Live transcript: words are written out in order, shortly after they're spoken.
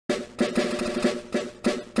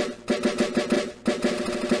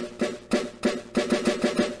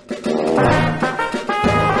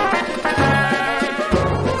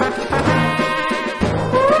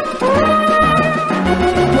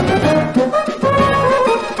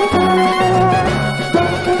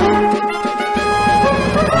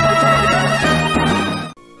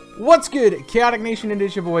good, Chaotic Nation? It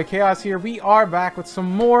is your boy Chaos here. We are back with some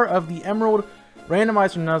more of the Emerald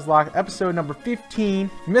Randomizer Nuzlocke, episode number 15.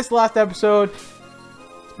 If you missed the last episode,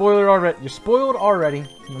 spoiler already. You're spoiled already.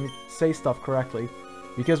 Let me say stuff correctly.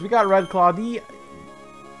 Because we got Red Claw, I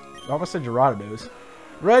almost said Gyarados.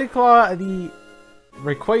 Red Claw, the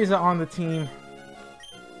Rayquaza on the team.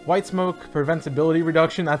 White Smoke prevents ability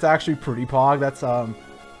reduction. That's actually pretty pog. That's,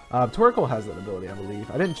 Torkoal has that ability, I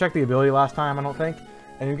believe. I didn't check the ability last time, I don't think.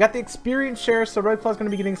 And we got the experience share, so Red Claw's going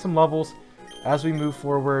to be getting some levels as we move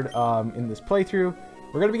forward in this playthrough.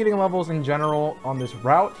 We're going to be getting levels in general on this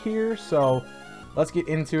route here, so let's get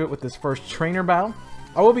into it with this first trainer battle.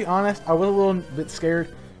 I will be honest, I was a little bit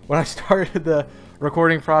scared when I started the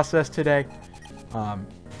recording process today.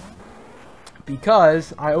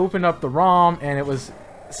 Because I opened up the ROM and it was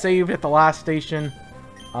saved at the last station.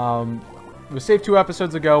 It was saved 2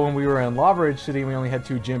 episodes ago when we were in Lava Ridge City and we only had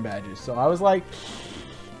 2 gym badges. So I was like,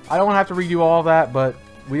 I don't want to have to redo all of that, but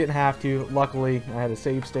we didn't have to. Luckily, I had a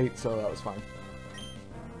save state, so that was fine.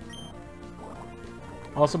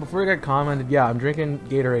 Also, before you got commented, yeah, I'm drinking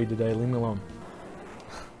Gatorade today. Leave me alone.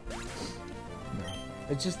 No.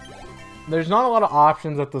 It's just, there's not a lot of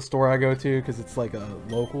options at the store I go to because it's like a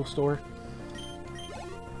local store.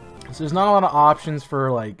 So there's not a lot of options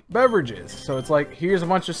for like beverages. So it's like, here's a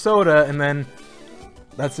bunch of soda and then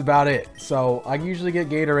that's about it. So I usually get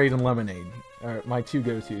Gatorade and lemonade. Are my 2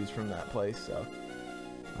 go-tos from that place. So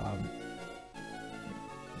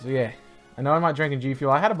yeah. I know I'm not drinking G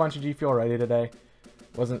Fuel. I had a bunch of G Fuel already today.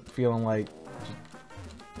 Wasn't feeling like just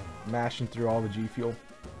mashing through all the G Fuel.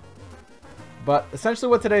 But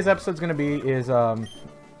essentially what today's episode is going to be is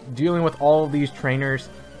dealing with all of these trainers.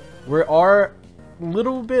 We are a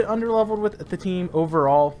little bit underleveled with the team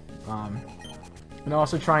overall, and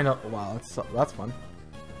also trying to that's fun,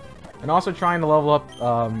 and also trying to level up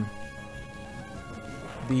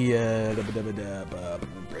the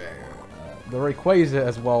Rayquaza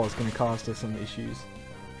as well is going to cost us some issues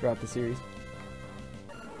throughout the series.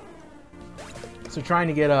 So trying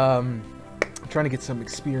to get some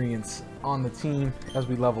experience on the team as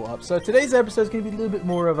we level up. So today's episode is going to be a little bit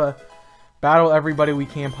more of a battle everybody we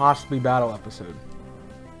can possibly battle episode,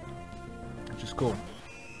 which is cool.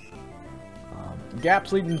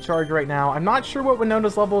 Gap's leading the charge right now. I'm not sure what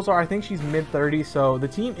Winona's levels are. I think she's mid-30s, so the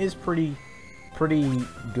team is pretty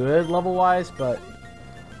good level-wise, but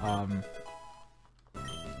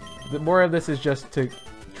the more of this is just to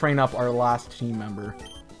train up our last team member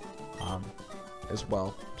as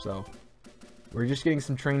well. So we're just getting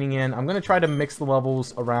some training in. I'm going to try to mix the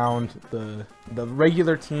levels around the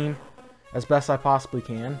regular team as best I possibly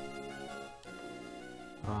can.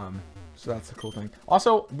 So that's a cool thing.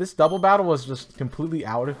 Also, this double battle was just completely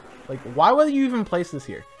out of... Like, why would you even place this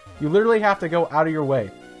here? You literally have to go out of your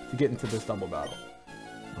way to get into this double battle.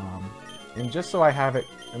 And just so I have it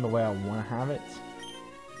in the way I want to have it,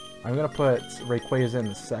 I'm going to put Rayquaza in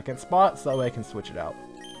the 2nd spot, so that way I can switch it out.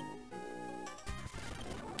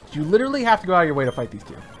 You literally have to go out of your way to fight these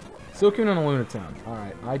 2. Silcoon and a Lunatone.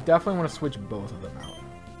 Alright, I definitely want to switch both of them out.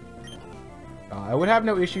 I would have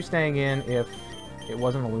no issue staying in if it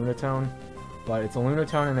wasn't a Lunatone, but it's a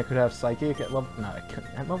Lunatone and it could have Psychic at level... No,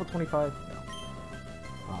 at level 25? No.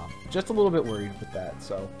 Just a little bit worried with that,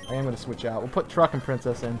 so I am going to switch out. We'll put Truck and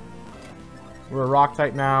Princess in. We're a Rock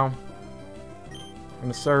type now. I'm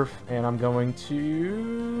going to Surf, and I'm going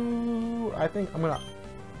to... I think I'm going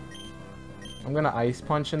to Ice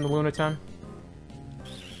Punch in the Lunatone.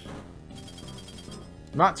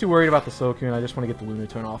 I'm not too worried about the Silcoon, I just want to get the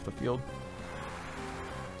Lunatone off the field.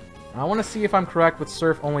 I want to see if I'm correct with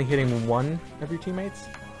Surf only hitting 1 of your teammates.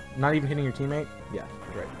 Not even hitting your teammate? Yeah,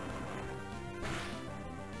 great.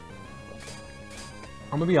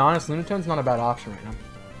 I'm going to be honest, Lunatone's not a bad option right now.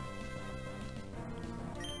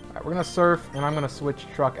 Alright, we're going to Surf, and I'm going to switch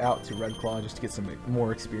Truck out to Red Claw just to get some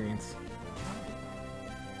more experience.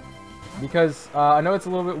 Because I know it's a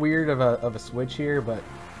little bit weird of a switch here, but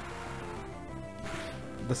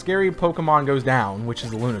the scary Pokemon goes down, which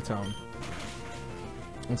is the Lunatone.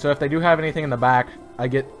 And so if they do have anything in the back, I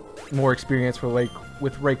get more experience with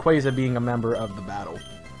Rayquaza being a member of the battle.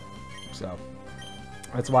 So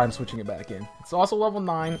that's why I'm switching it back in. It's also level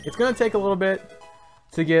 9. It's going to take a little bit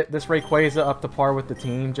to get this Rayquaza up to par with the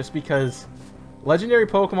team, just because legendary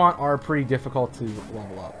Pokemon are pretty difficult to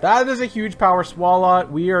level up. That is a huge power Swalot.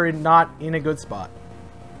 We are not in a good spot.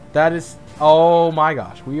 That is... Oh my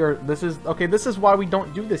gosh. We are... This is... Okay, this is why we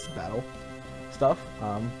don't do this battle stuff.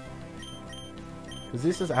 Because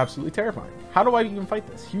this is absolutely terrifying. How do I even fight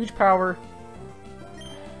this? Huge power.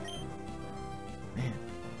 Man.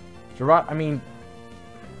 Gerard, I mean...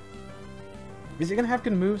 Is he going to have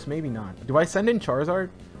good moves? Maybe not. Do I send in Charizard?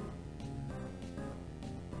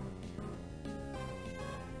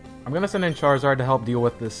 I'm gonna send in Charizard to help deal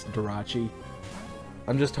with this Jirachi.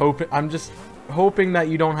 I'm just hoping that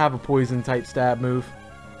you don't have a poison type stab move.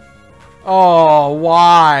 Oh,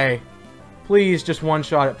 why? Please just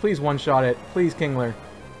one-shot it. Please one-shot it. Please, Kingler.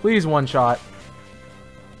 Please one-shot.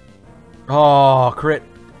 Oh, crit.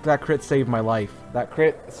 That crit saved my life. That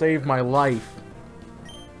crit saved my life.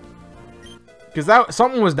 Because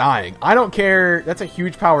something was dying. I don't care. That's a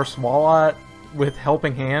huge power Swalot with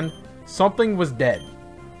Helping Hand. Something was dead.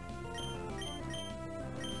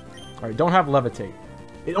 Alright, don't have Levitate.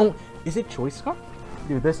 Is it Choice Scarf?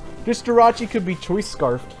 Dude, this Jirachi could be Choice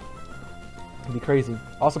Scarfed. It'd be crazy.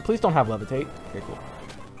 Also, please don't have Levitate. Okay, cool.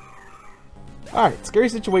 Alright, scary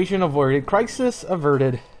situation avoided. Crisis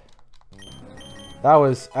averted. That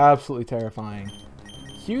was absolutely terrifying.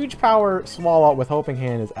 Huge power Swalot with Helping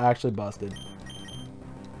Hand is actually busted.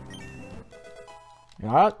 You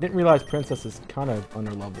know, I didn't realize Princess is kind of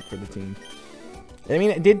underleveled for the team. I mean,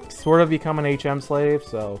 it did sort of become an HM slave,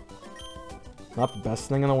 so not the best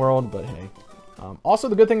thing in the world, but hey. Also,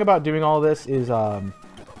 the good thing about doing all of this is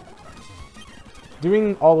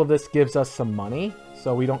doing all of this gives us some money,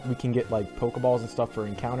 so we can get like Pokeballs and stuff for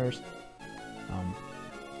encounters.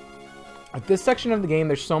 At this section of the game,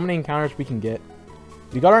 there's so many encounters we can get.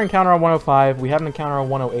 We got our encounter on 105. We have an encounter on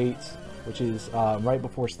 108, which is right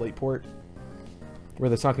before Slateport, where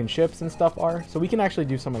the sunken ships and stuff are. So we can actually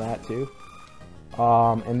do some of that too.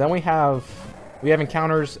 And then we have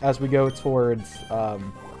encounters as we go towards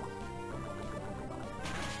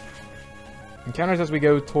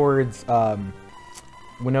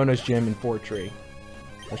Winona's Gym and Fort Tree.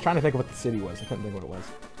 I was trying to think of what the city was. I couldn't think of what it was.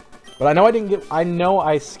 But I know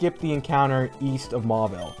I skipped the encounter east of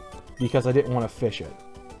Mauville because I didn't want to fish it.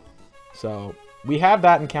 So we have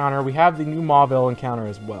that encounter. We have the new Mauville encounter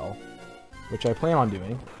as well, which I plan on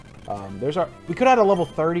doing. We could have had a level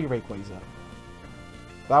 30 Rayquaza.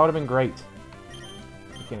 That would have been great.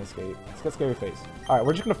 You can't escape. Let's get Scary Face. Alright,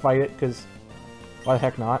 we're just going to fight it, because why the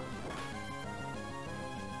heck not?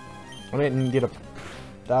 I didn't get a...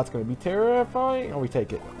 That's going to be terrifying. Oh, we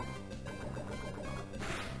take it.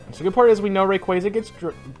 So the good part is we know Rayquaza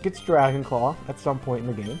gets Dragon Claw at some point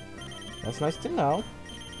in the game. That's nice to know.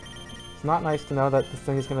 It's not nice to know that this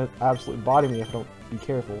thing is going to absolutely body me if I don't be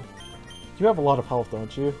careful. You have a lot of health,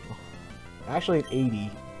 don't you? Actually, an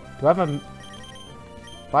 80. Do I have a...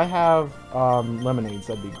 If I have lemonades,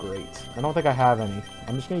 that'd be great. I don't think I have any.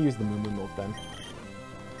 I'm just going to use the Moo Moo Milk then.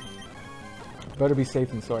 Better be safe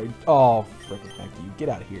than sorry. Oh, freaking heck you. Get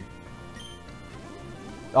out of here.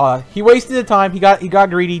 He wasted the time. He got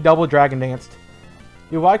greedy. Double Dragon Danced.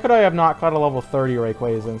 Dude, why could I have not caught a level 30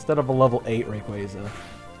 Rayquaza instead of a level 8 Rayquaza?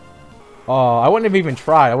 Oh, I wouldn't have even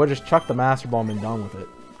tried. I would have just chucked the Master Ball and been done with it.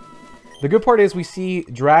 The good part is we see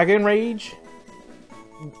Dragon Rage.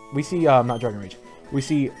 We see, not Dragon Rage. We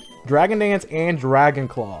see Dragon Dance and Dragon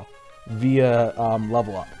Claw via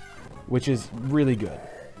level up, which is really good.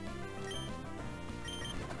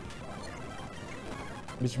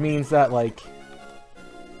 Which means that, like...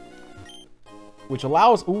 Which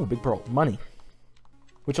allows... Ooh, Big Pearl. Money.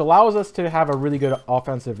 Which allows us to have a really good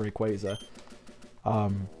offensive Rayquaza.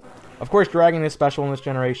 Of course, Dragon is special in this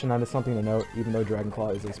generation. That is something to note, even though Dragon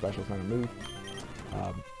Claw is a special kind of move.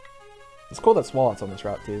 It's cool that Swalot's on this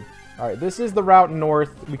route, too. Alright, this is the route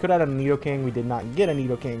north. We could have had a Nidoking. We did not get a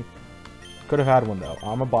Nidoking. Could have had one, though.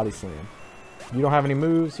 I'm a Body Slam. You don't have any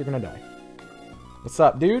moves, you're gonna die. What's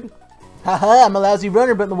up, dude? Haha, I'm a lousy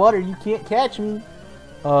runner, but in the water, you can't catch me.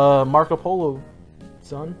 Marco Polo,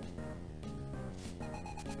 son.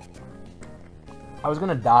 I was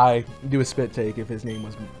gonna die, do a spit take if his name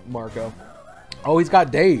was Marco. Oh, he's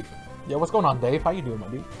got Dave. Yeah, what's going on, Dave? How you doing, my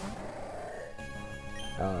dude?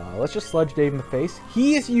 Let's just sludge Dave in the face.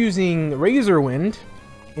 He is using Razor Wind.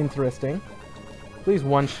 Interesting. Please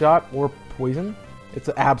one-shot or poison. It's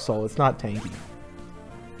an Absol. It's not tanky.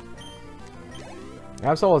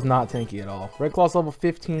 Absol is not tanky at all. Red Claw's level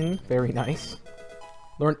 15. Very nice.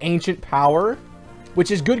 Learn Ancient Power,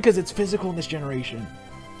 which is good because it's physical in this generation.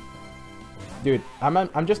 Dude,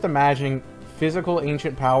 I'm just imagining physical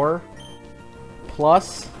Ancient Power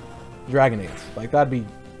plus Dragon Dance. Like that'd be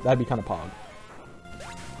kind of pog.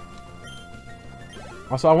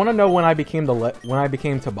 Also, I want to know when I became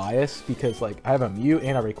Tobias, because like I have a Mew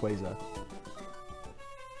and a Rayquaza.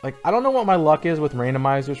 Like I don't know what my luck is with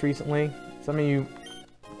randomizers recently. Some of you,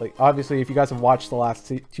 like obviously, if you guys have watched the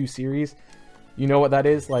last two series, you know what that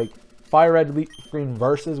is. Like Fire Red, Leaf Green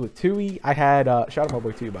versus with Tui. I had shout out my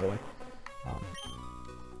boy Tui, by the way.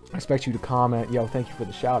 I expect you to comment, yo, thank you for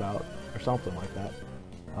the shout out or something like that.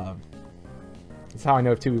 That's how I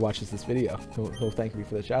know if Tui watches this video. He'll thank me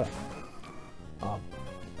for the shout out.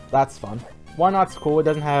 That's fun. Why Not's cool. It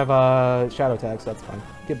doesn't have shadow tags, so that's fine.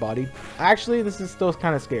 Get bodied. Actually, this is still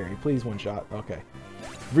kind of scary. Please one shot. Okay.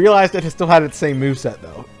 Realized that it still had its same moveset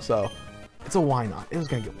though, so it's a why not. It was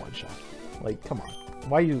gonna get one shot. Like, come on.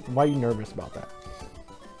 Why are you nervous about that?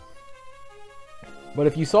 But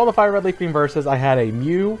if you saw the Fire Red Leaf Green versus, I had a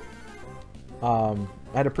Mew. I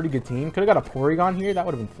had a pretty good team. Could have got a Porygon here. That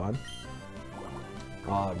would have been fun.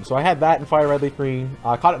 So I had that in Fire Red Leaf Green.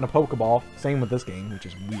 I caught it in a Pokeball. Same with this game, which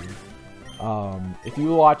is weird. If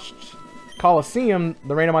you watched Coliseum,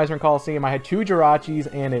 the randomizer in Coliseum, I had 2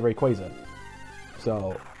 Jirachis and a Rayquaza.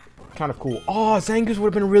 So, kind of cool. Oh, Zangoose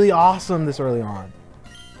would have been really awesome this early on.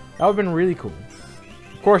 That would have been really cool.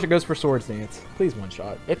 Of course, it goes for Swords Dance. Please one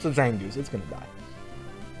shot. It's a Zangoose. It's going to die.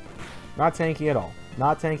 Not tanky at all.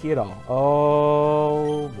 Not tanky at all.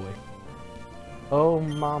 Oh, boy. Oh,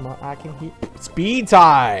 mama, I can hear... Speed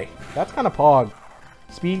tie! That's kind of pog.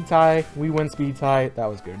 Speed tie. We win speed tie. That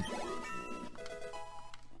was good.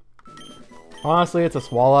 Honestly, it's a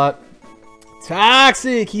Swalot.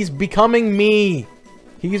 Toxic! He's becoming me!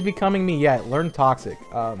 He's becoming me. Yeah, learn Toxic.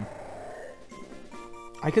 I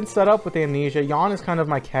can set up with Amnesia. Yawn is kind of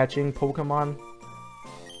my catching Pokemon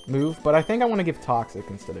move, but I think I want to give Toxic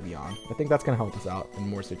instead of Yawn. I think that's going to help us out in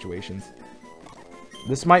more situations.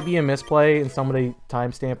 This might be a misplay, and somebody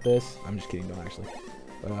timestamp this. I'm just kidding, don't actually.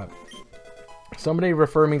 Somebody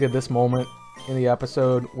refer me to this moment in the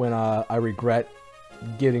episode when I regret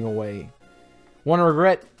getting away. Want to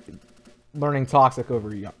regret learning Toxic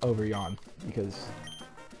over Yawn, because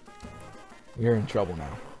we're in trouble now.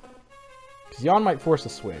 Because Yawn might force a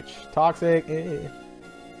switch. Toxic,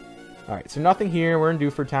 Alright, so nothing here. We're in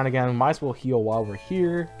Dewford Town again. Might as well heal while we're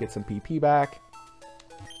here. Get some PP back.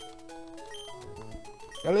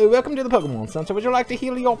 Hello, welcome to the Pokemon Center. Would you like to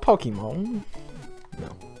heal your Pokemon? No.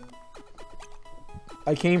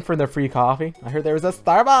 I came for the free coffee. I heard there was a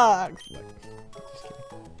Starbucks. Just kidding.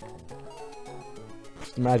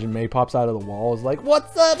 Just imagine May pops out of the wall. Is like,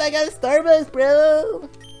 what's up? I got a Starbucks, bro.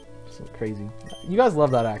 So crazy. You guys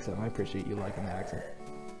love that accent. I appreciate you liking that accent.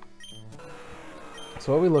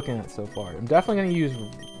 So what are we looking at so far? I'm definitely going to use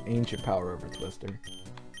Ancient Power over Twister.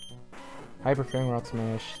 Hyper Fang, Rock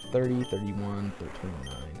Smash, 30, 31,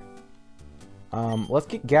 39. Let's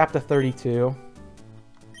get Gap to 32.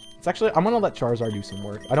 It's actually, I'm going to let Charizard do some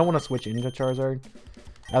work. I don't want to switch into Charizard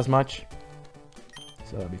as much.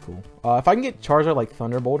 So that'd be cool. If I can get Charizard like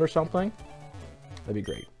Thunderbolt or something, that'd be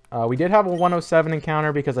great. We did have a 107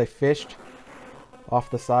 encounter because I fished off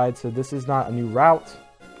the side, so this is not a new route.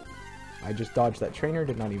 I just dodged that trainer,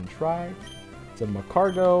 did not even try. It's a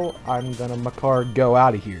Macargo. I'm gonna Macargo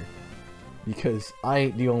out of here. Because I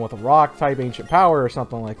ain't dealing with a rock type Ancient Power or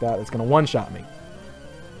something like that that's gonna one-shot me.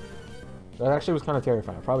 That actually was kind of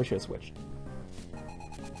terrifying. I probably should have switched.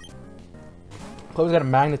 Chloe's got a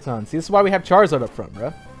Magneton. See, this is why we have Charizard up front,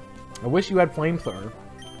 bruh. I wish you had Flamethrower.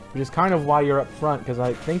 Which is kind of why you're up front, because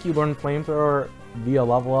I think you learned Flamethrower via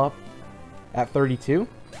level up at 32.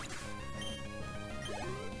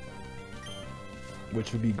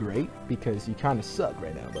 Which would be great, because you kind of suck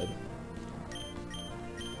right now, bud.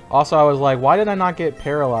 Also, I was like, why did I not get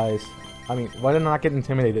paralyzed? I mean, why did I not get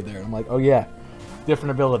intimidated there? I'm like, oh yeah,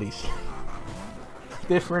 different abilities.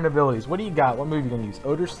 Different abilities. What do you got? What move are you going to use?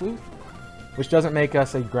 Odor Sleuth? Which doesn't make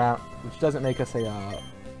us a ground... Which doesn't make us a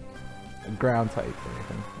ground type or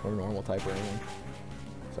anything. Or normal type or anything.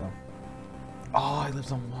 So. Oh, he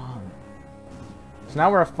lives on 1. So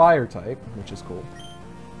now we're a fire type, which is cool.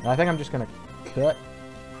 And I think I'm just going to cut.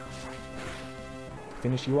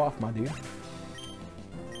 Finish you off, my dude.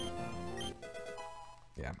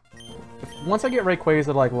 Yeah. Once I get Rayquaza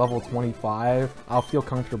at like level 25, I'll feel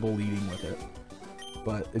comfortable leading with it.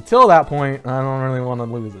 But until that point, I don't really want to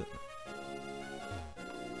lose it.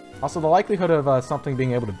 Also, the likelihood of something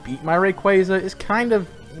being able to beat my Rayquaza is kind of...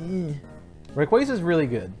 Rayquaza is really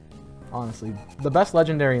good, honestly. The best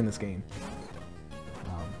legendary in this game.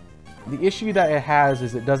 The issue that it has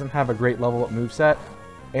is it doesn't have a great level up moveset,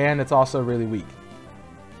 and it's also really weak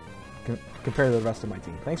compared to the rest of my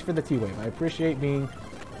team. Thanks for the T-Wave. I appreciate being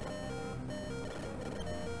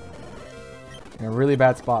in a really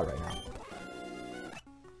bad spot right now.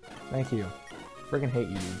 Thank you. Freaking hate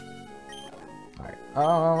you, dude.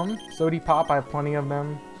 Alright, Sody Pop, I have plenty of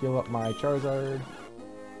them. Heal up my Charizard.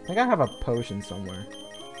 I think I have a potion somewhere.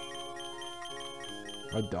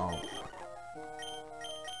 I don't.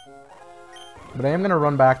 But I am going to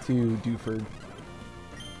run back to Dewford.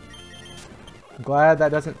 I'm glad that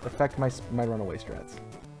doesn't affect my runaway strats.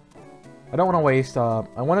 I don't want to waste,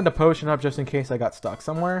 I wanted to potion up just in case I got stuck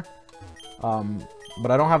somewhere. But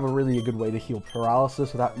I don't have a really good way to heal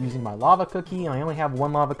paralysis without using my lava cookie. And I only have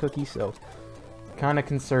 1 lava cookie, so kind of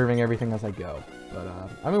conserving everything as I go. But,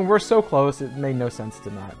 I mean, we're so close, it made no sense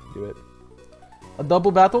to not do it. A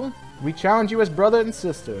double battle? We challenge you as brother and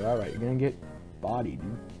sister. Alright, you're gonna get bodied,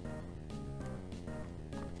 dude.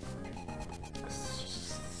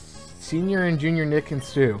 Senior and Junior Nick and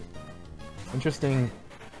Stu. Interesting.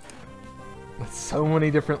 With so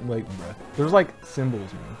many different, like, bruh. There's, like,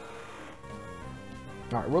 symbols, man.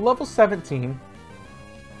 Alright, we're level 17.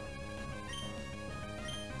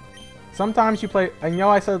 Sometimes you play... I know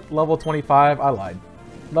I said level 25. I lied.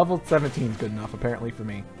 Level 17 is good enough, apparently, for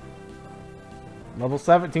me. Level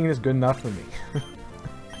 17 is good enough for me.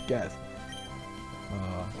 I guess.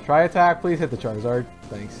 Try attack. Please hit the Charizard.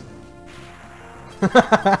 Thanks.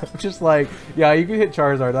 Just like... Yeah, you can hit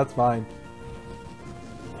Charizard. That's fine.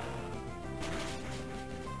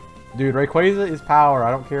 Dude, Rayquaza is power.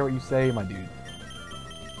 I don't care what you say, my dude.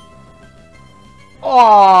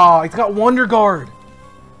 Oh, he's got Wonder Guard.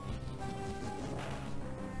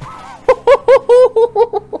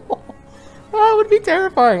 That would be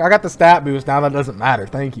terrifying. I got the stat boost. Now that doesn't matter.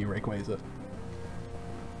 Thank you, Rayquaza.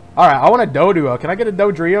 Alright, I want a Doduo. Can I get a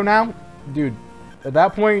Dodrio now? Dude, at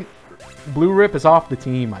that point, Blue Rip is off the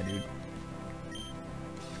team, my dude.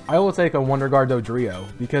 I will take a Wonder Guard Dodrio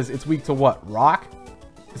because it's weak to what? Rock?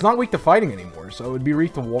 It's not weak to fighting anymore, so it would be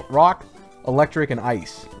weak to rock, electric, and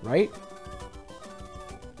ice, right?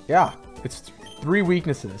 Yeah, it's 3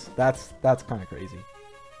 weaknesses. That's kind of crazy.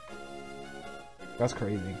 That's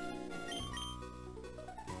crazy.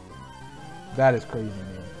 That is crazy,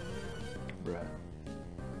 man. Bruh.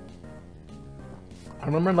 I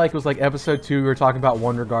remember, like, it was like episode 2, we were talking about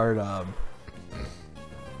Wonder Guard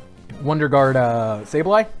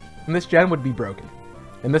Sableye, and this gen would be broken.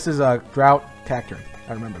 And this is a Drought Cacturne.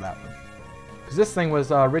 I remember that one. Because this thing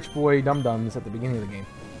was Rich Boy Dum Dums at the beginning of the game.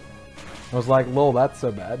 I was like, lol, that's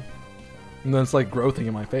so bad. And then it's like growthing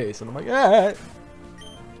in my face, and I'm like, ah!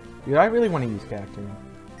 Dude, I really want to use Cacturne.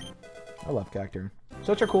 I love Cacturne.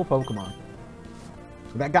 Such a cool Pokemon.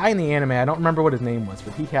 That guy in the anime, I don't remember what his name was,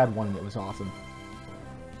 but he had one that was awesome.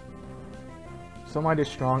 Sunlight is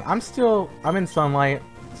strong. I'm in Sunlight,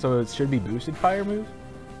 so it should be boosted fire move.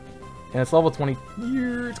 And it's level 20.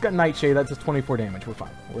 It's got Nightshade, that does 24 damage. We're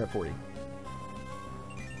fine. We're at 40.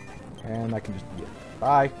 And I can just get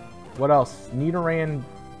bye. What else? Nidoran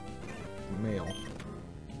male.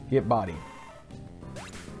 Get body.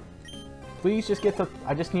 Please just get to...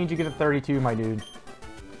 I just need you to get to 32, my dude.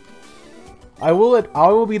 I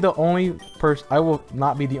will be the only person... I will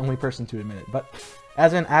not be the only person to admit it. But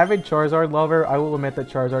as an avid Charizard lover, I will admit that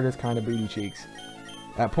Charizard is kind of booty cheeks.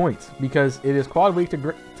 At points. Because it is quad weak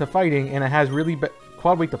to fighting, and it has really...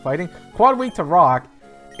 Quad weak to fighting? Quad weak to rock,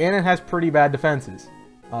 and it has pretty bad defenses.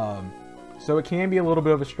 So it can be a little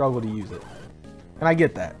bit of a struggle to use it. And I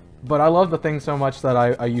get that. But I love the thing so much that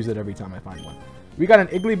I use it every time I find one. We got an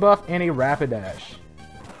Igglybuff and a Rapidash.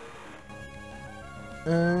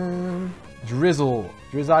 Drizzle.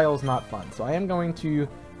 Drizzile's not fun. So I am going to...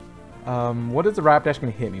 what is the Rapidash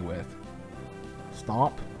going to hit me with?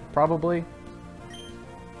 Stomp, probably.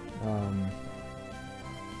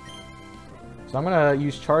 So I'm going to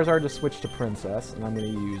use Charizard to switch to Princess. And I'm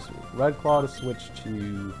going to use Red Claw to switch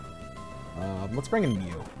to... let's bring in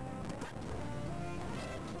Mew.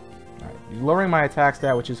 Alright, lowering my attack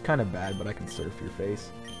stat, which is kind of bad, but I can surf your face.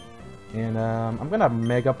 And I'm going to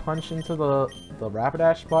Mega Punch into the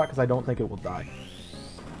Rapidash spot, because I don't think it will die.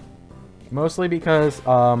 Mostly because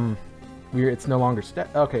it's no longer...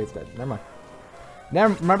 Okay, it's dead. Never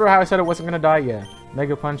mind. Remember how I said it wasn't going to die? Yeah.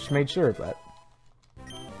 Mega Punch made sure of that.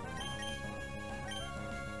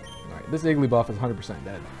 Alright, this Igglybuff is 100%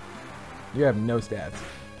 dead. You have no stats.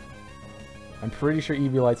 I'm pretty sure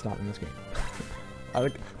Eviolite's not in this game. I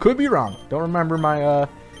could be wrong. Don't remember my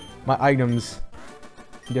my items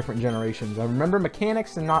in different generations. I remember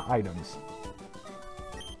mechanics and not items.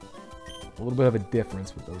 A little bit of a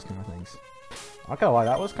difference with those kind of things. I'm not gonna lie,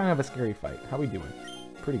 that was kind of a scary fight. How we doing?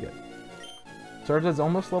 Pretty good. Charizard's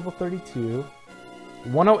almost level 32.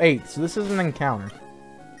 108, so this is an encounter.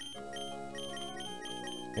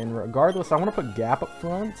 And regardless, I want to put Gap up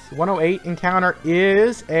front. 108 encounter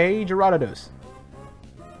is a Gyarados.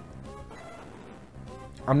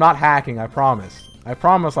 I'm not hacking, I promise. I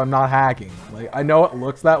promise I'm not hacking. Like, I know it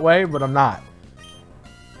looks that way, but I'm not.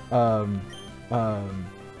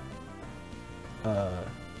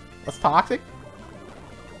 That's toxic.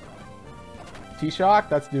 T-Shock,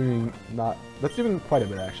 that's doing quite a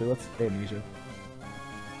bit actually. Let's Amnesia.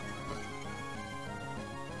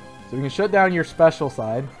 So we can shut down your special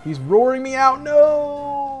side. He's roaring me out.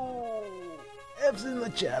 No! F's in the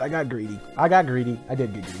chat. I got greedy. I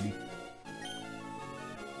did get greedy.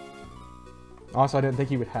 Also, I didn't think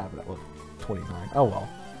he would have that. Look. 29. Oh well.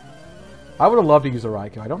 I would have loved to use a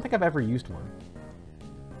Raikou. I don't think I've ever used one.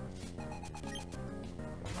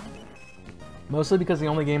 Mostly because the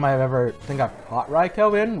only game I've ever I've caught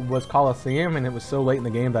Raikou in was Coliseum, and it was so late in the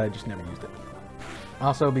game that I just never used it.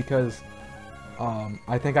 Also because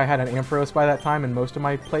I think I had an Ampharos by that time in most of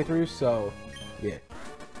my playthroughs, so yeah.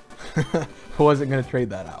 I wasn't going to trade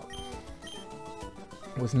that out.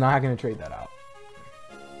 Was not going to trade that out.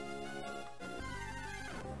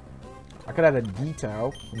 I could have had a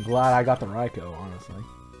Ditto. I'm glad I got the Raikou, honestly.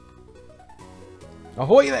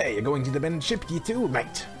 Ahoy there! You're going to the abandoned ship, you too,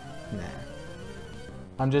 mate? Nah.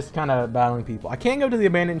 I'm just kind of battling people. I can go to the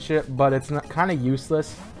abandoned ship, but it's not kind of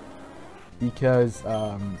useless. Because,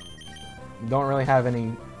 don't really have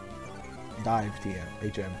any dive TM,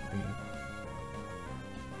 HM, I mean.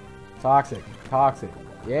 Toxic. Toxic.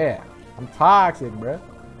 Yeah. I'm toxic, bruh.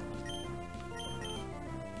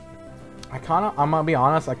 I'm gonna be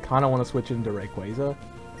honest, I kinda wanna switch into Rayquaza.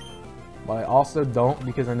 But I also don't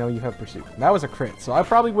because I know you have Pursuit. That was a crit, so I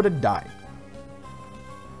probably would have died.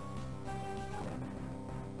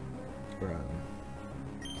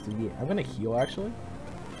 So yeah, I'm gonna heal actually.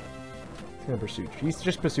 He's gonna Pursuit. He's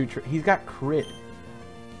just Pursuit. He's got crit.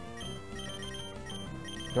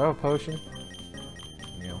 Do I have a potion?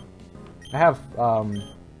 No. I have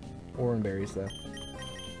Oran berries though.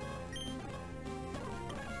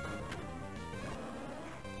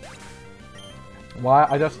 Why?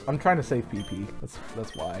 I'm trying to save PP.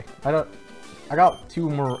 That's why. I got two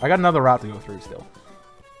more. I got another route to go through still.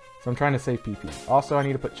 So I'm trying to save PP. Also, I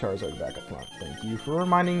need to put Charizard back up front. Thank you for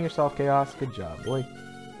reminding yourself, Chaos. Good job, boy.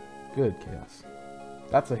 Good, Chaos.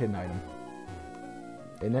 That's a hidden item.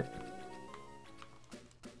 Isn't it?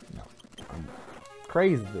 No.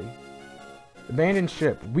 Crazy. Abandoned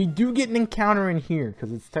ship. We do get an encounter in here,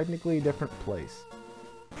 because it's technically a different place.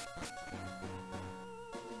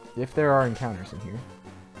 If there are encounters in here.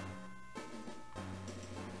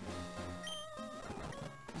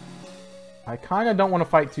 I kind of don't want to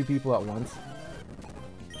fight two people at once.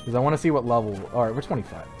 Because I want to see what level... Alright, we're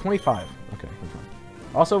 25. 25. Okay, we're fine.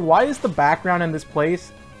 Also, why is the background in this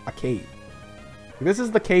place a cave? This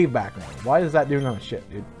is the cave background. Why is that doing on a ship,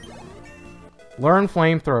 dude? Learn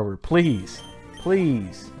Flamethrower, please.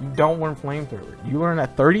 Please. You don't learn Flamethrower. You learn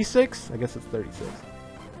at 36? I guess it's 36.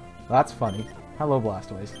 That's funny. Hello,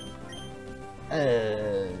 Blastoise.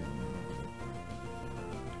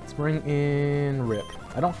 Let's bring in Rip.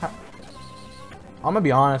 I don't have... I'm gonna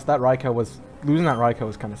be honest, that Raikou was... Losing that Raikou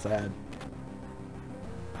was kind of sad.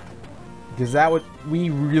 Because that would...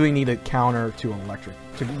 We really need a counter to electric...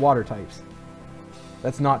 To water types.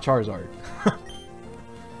 That's not Charizard.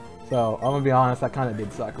 So, I'm gonna be honest, that kind of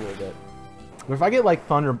did suck a little bit. But if I get like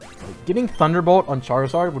Thunder... Like, getting Thunderbolt on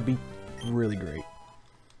Charizard would be really great.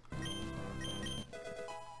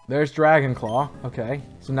 There's Dragon Claw. Okay.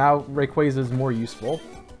 So now Rayquaza is more useful.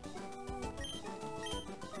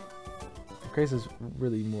 Rayquaza is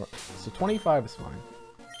really more... So 25 is fine.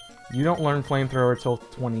 You don't learn Flamethrower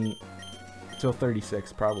till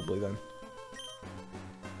 36 probably then.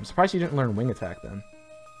 I'm surprised you didn't learn Wing Attack then.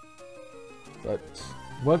 But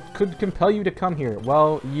what could compel you to come here?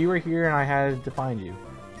 Well, you were here and I had to find you.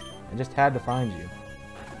 I just had to find you.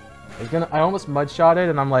 I almost mud-shot it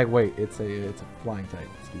and I'm like, wait, it's a flying type.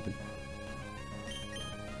 Stupid.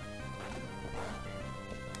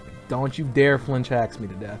 Don't you dare flinch hacks me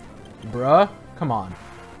to death. Bruh, come on.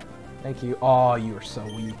 Thank you. Oh, you are so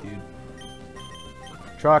weak, dude.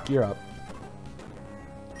 Truck, you're up.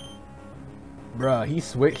 Bruh,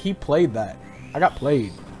 he played that. I got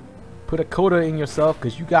played. Put a coda in yourself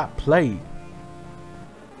because you got played.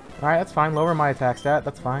 Alright, that's fine. Lower my attack stat.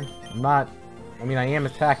 That's fine. I mean, I am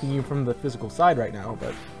attacking you from the physical side right now,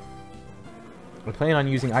 but... I plan on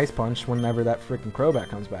using Ice Punch whenever that freaking Crobat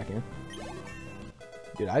comes back in.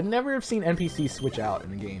 Dude, I'd never have seen NPCs switch out in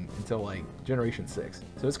the game until, like, Generation 6.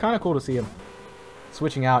 So it's kind of cool to see him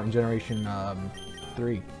switching out in Generation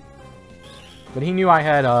 3. But he knew I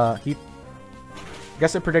had, I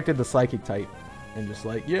guess it predicted the Psychic type. And just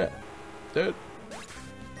like, yeah, dude.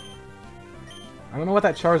 I don't know what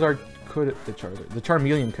that Charizard could... The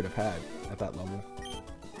Charmeleon could have had at that level.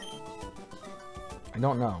 I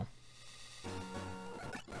don't know.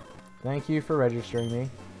 Thank you for registering me.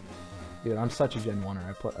 Dude, I'm such a Gen 1er.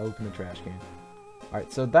 I open the trash can.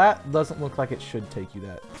 Alright, so that doesn't look like it should take you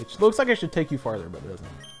that. It looks like it should take you farther, but it doesn't.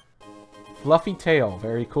 Fluffy tail.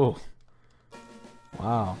 Very cool.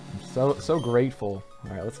 Wow. I'm so grateful.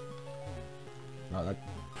 Alright, let's... Oh, that...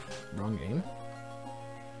 Wrong game?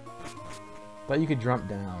 Thought you could jump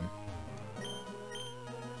down.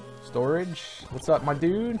 Storage? What's up, my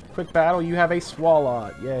dude? Quick battle. You have a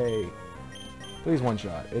Swalot. Yay. Please one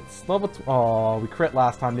shot. It's level... Oh, we crit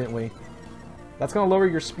last time, didn't we? That's going to lower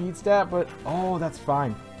your speed stat, but... Oh, that's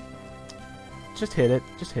fine. Just hit it.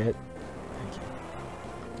 Just hit. Thank you.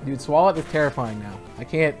 Dude, Swallow is terrifying now. I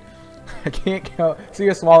can't go see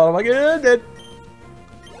a Swallow. I'm like, dead.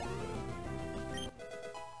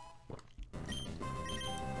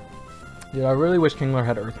 Dude, I really wish Kingler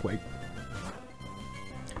had Earthquake.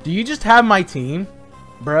 Do you just have my team?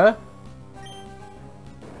 Bruh?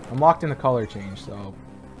 I'm locked in the color change, so...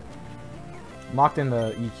 I'm locked in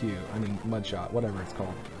the EQ. I mean, Mudshot. Whatever it's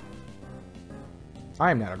called.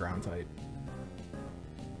 I am not a ground type.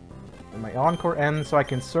 And my Encore ends so I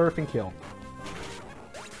can surf and kill.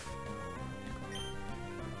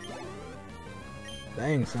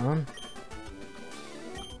 Dang, son.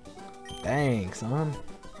 Dang, son.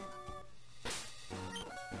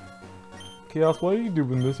 Chaos, why are you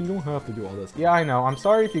doing this? You don't have to do all this. Yeah, I know. I'm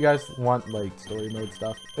sorry if you guys want, like, story mode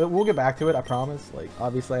stuff. We'll get back to it, I promise. Like,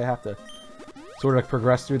 obviously I have to sort of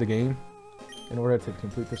progress through the game in order to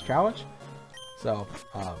complete this challenge. So,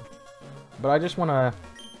 but I just want to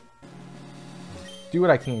do what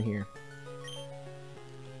I can here.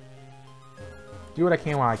 Do what I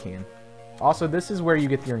can while I can. Also, this is where you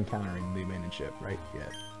get your encountering the abandoned ship, right? Yeah.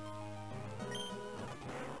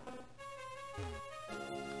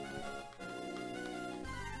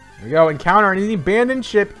 There we go. Encountering the abandoned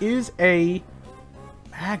ship is a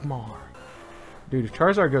Magmar. Dude, if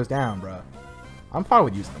Charizard goes down, bro, I'm fine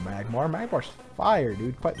with using a Magmar. Magmar's fire,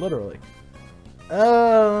 dude. Quite literally.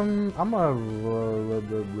 I'm a...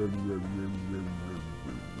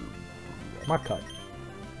 My cut.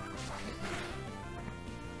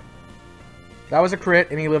 That was a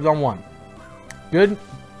crit, and he lived on 1. Good.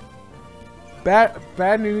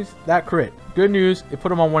 Bad news, that crit. Good news, it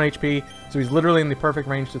put him on 1 HP, so he's literally in the perfect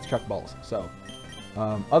range to chuck balls. So,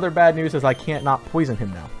 other bad news is I can't not poison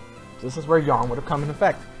him now. So this is where Yawn would have come into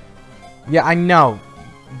effect. Yeah, I know.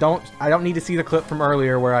 I don't need to see the clip from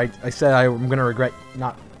earlier where I said I'm gonna regret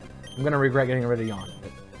getting rid of Yawn.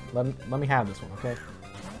 Let me have this one, okay?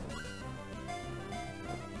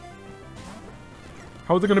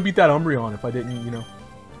 How was I gonna beat that Umbreon if I didn't, you know?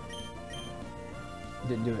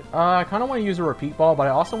 Didn't do it. I kind of want to use a repeat ball, but I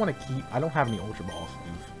also want to keep... I don't have any Ultra Balls.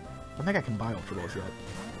 Oof. I don't think I can buy Ultra Balls yet.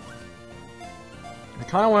 I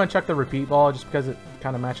kind of want to check the repeat ball just because it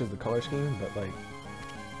kind of matches the color scheme, but like...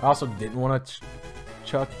 I also didn't want to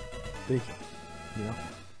chuck the... You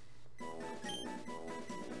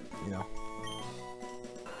know.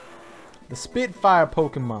 The Spitfire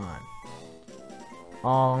Pokemon.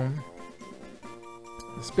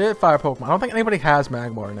 The Spitfire Pokemon. I don't think anybody has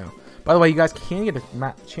Magmar now. By the way, you guys can get a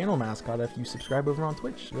channel mascot if you subscribe over on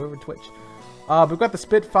Twitch. Go over to Twitch. We've got the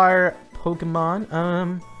Spitfire Pokemon.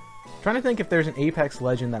 Trying to think if there's an Apex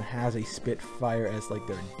Legend that has a Spitfire as like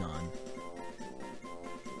their done.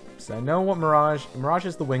 So I know what Mirage. Mirage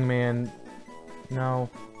is the wingman. No.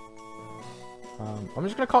 I'm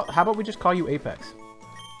just gonna call. How about we just call you Apex?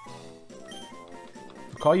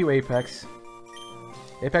 I'll call you Apex.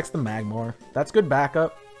 Apex the Magmar. That's good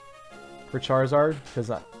backup for Charizard because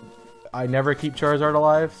I never keep Charizard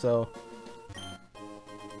alive, so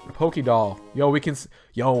Pokédoll.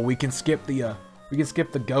 We can skip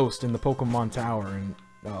the ghost in the Pokemon Tower and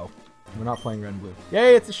we're not playing Red and Blue.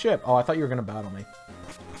 Yay, it's a ship. Oh, I thought you were gonna battle me.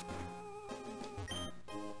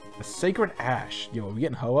 A Sacred Ash. Yo, are we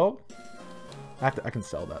getting Ho-Oh? I can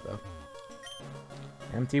sell that though.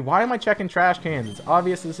 Empty. Why am I checking trash cans? It's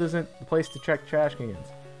obvious this isn't the place to check trash cans.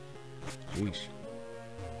 Sheesh.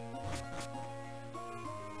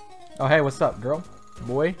 Oh, hey, what's up, girl?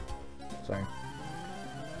 Boy? Sorry.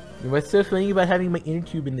 What's so funny about having my inner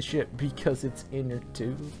tube in the ship? Because it's inner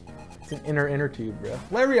tube. It's an inner tube, bro.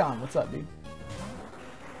 Flareon, what's up, dude?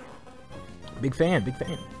 Big fan, big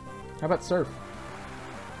fan. How about Surf?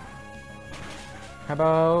 How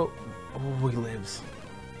about... Oh, he lives.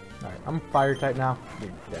 Alright, I'm fire type now.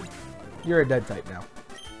 You're dead. You're a dead type now.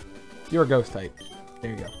 You're a ghost type.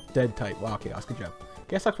 There you go. Dead type. Wow, Chaos. Good job.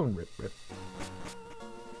 Guess that's one rip.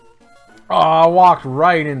 Oh, I walked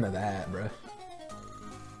right into that, bruh.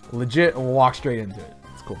 Legit walked straight into it.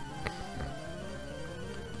 It's cool.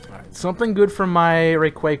 Alright, something good from my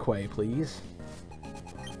Rayquaza, please.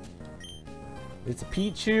 It's a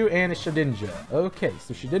Pichu and a Shedinja. Okay,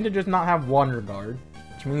 so Shedinja does not have Wonder Guard,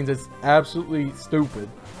 which means it's absolutely stupid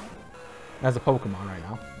as a Pokemon right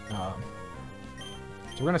now.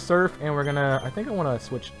 So we're gonna Surf, and we're gonna... I think I want to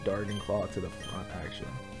switch Dargon Claw to the front, actually.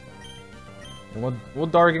 And we'll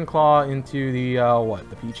Dargon Claw into the, what?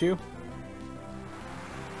 The Pichu?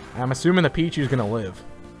 I'm assuming the Pichu's gonna live.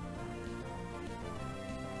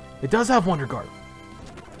 It does have Wonder Guard.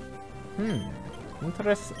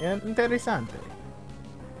 Interessante.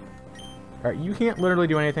 Alright, you can't literally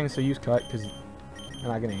do anything, so use cut, because you're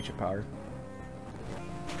not getting ancient power.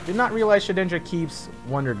 Did not realize Shedinja keeps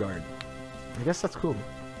Wonder Guard. I guess that's cool.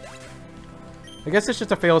 I guess it's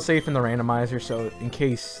just a failsafe in the randomizer, so in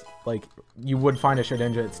case, like, you would find a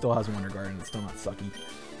Shedinja, it still has Wonder Guard, and it's still not sucky.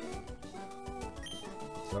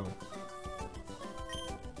 So,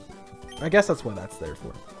 I guess that's what that's there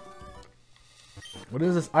for. What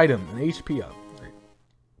is this item? An HP up. Great.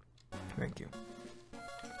 Thank you.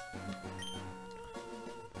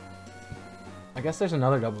 I guess there's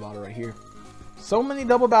another double battle right here. So many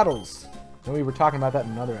double battles! And we were talking about that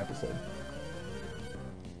in another episode.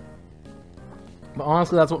 But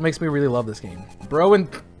honestly, that's what makes me really love this game. Bro and...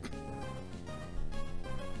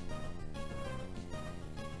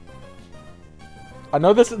 I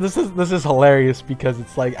know this is hilarious because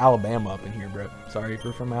it's like Alabama up in here, bro. Sorry if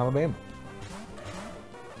you're from Alabama.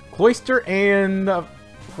 Cloyster and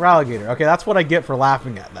Feraligatr. Okay, that's what I get for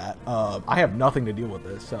laughing at that. I have nothing to deal with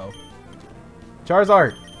this, so...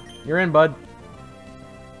 Charizard, you're in, bud.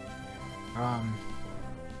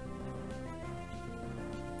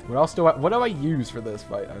 What else do I use for this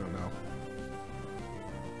fight? I don't know.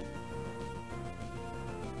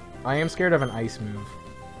 I am scared of an ice move.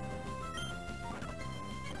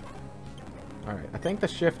 Alright, I think the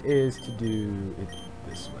shift is to do it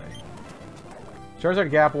this way. Charizard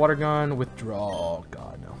Gap, Water Gun, Withdraw.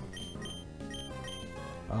 God, no.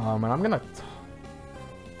 And I'm gonna...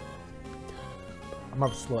 I'm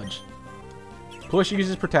up Sludge. Push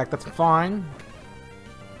uses Protect, that's fine.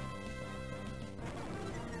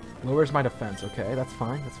 Lowers my defense, okay, that's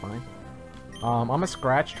fine, that's fine. I'm gonna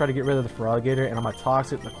Scratch, try to get rid of the Feraligatr, and I'm gonna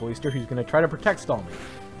Toxic the Cloyster, who's gonna try to Protect Stall me.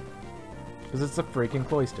 Because it's a freaking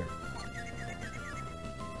Cloyster.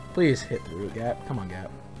 Please hit through it, Gap. Come on,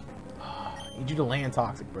 Gap. I need you to land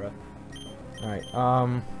Toxic, bro. Alright,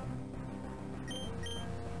 I'm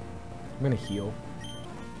gonna heal.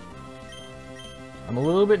 I'm a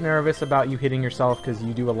little bit nervous about you hitting yourself because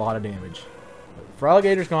you do a lot of damage.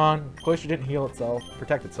 Feraligator's gone. Cloyster didn't heal itself.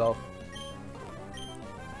 Protect itself.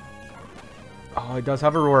 Oh, it does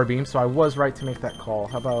have Aurora Beam, so I was right to make that call.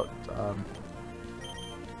 How about...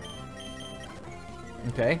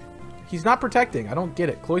 Okay. He's not protecting. I don't get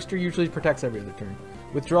it. Cloyster usually protects every other turn.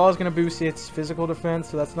 Withdrawal is going to boost its physical defense,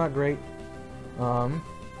 so that's not great. I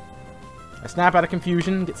snap out of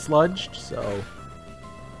confusion, get sludged, so...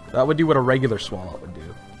 That would do what a regular Swallow would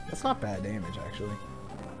do. That's not bad damage, actually.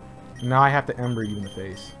 Now I have to Ember you in the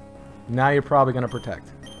face. Now you're probably going to protect.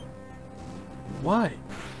 What?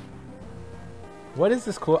 What is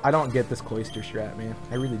this I don't get this Cloyster strat, man.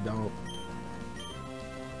 I really don't.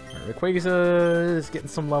 Right, Rayquaza is getting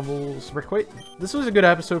some levels. This was a good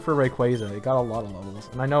episode for Rayquaza. It got a lot of levels.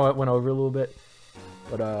 And I know it went over a little bit.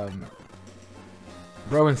 But,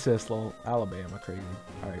 Bro insists, lol. Alabama, crazy.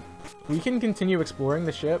 Alright. We can continue exploring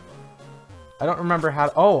the ship. I don't remember how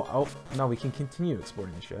to... Oh, no, we can continue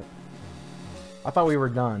exploring the ship. I thought we were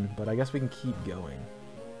done, but I guess we can keep going.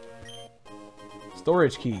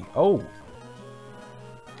 Storage key. Oh.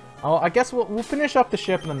 I guess we'll finish up the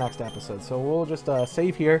ship in the next episode, so we'll just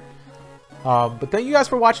save here. But thank you guys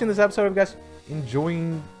for watching this episode. If you guys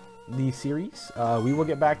enjoying the series, we will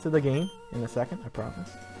get back to the game in a second, I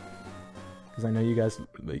promise. Because I know you guys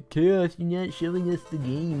like, Chaos, you're not showing us the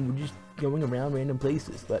game. We're just going around random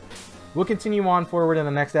places. But we'll continue on forward in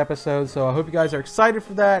the next episode. So I hope you guys are excited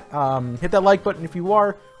for that. Hit that like button if you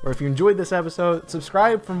are, or if you enjoyed this episode.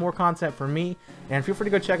 Subscribe for more content from me. And feel free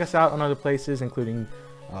to go check us out on other places, including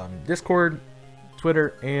Discord,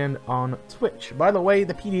 Twitter, and on Twitch. By the way,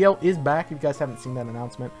 the PDL is back. If you guys haven't seen that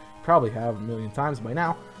announcement, you probably have a million times by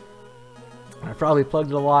now. I probably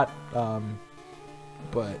plugged it a lot.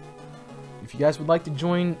 But... if you guys would like to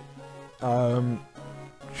join,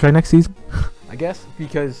 try next season, I guess,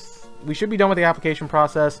 because we should be done with the application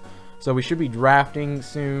process, so we should be drafting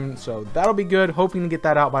soon, so that'll be good, hoping to get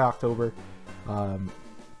that out by October,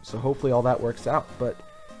 so hopefully all that works out. But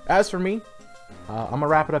as for me, I'm going to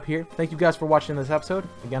wrap it up here. Thank you guys for watching this episode.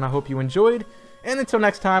 Again, I hope you enjoyed, and until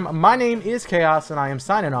next time, my name is Chaos, and I am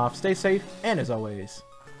signing off. Stay safe, and as always...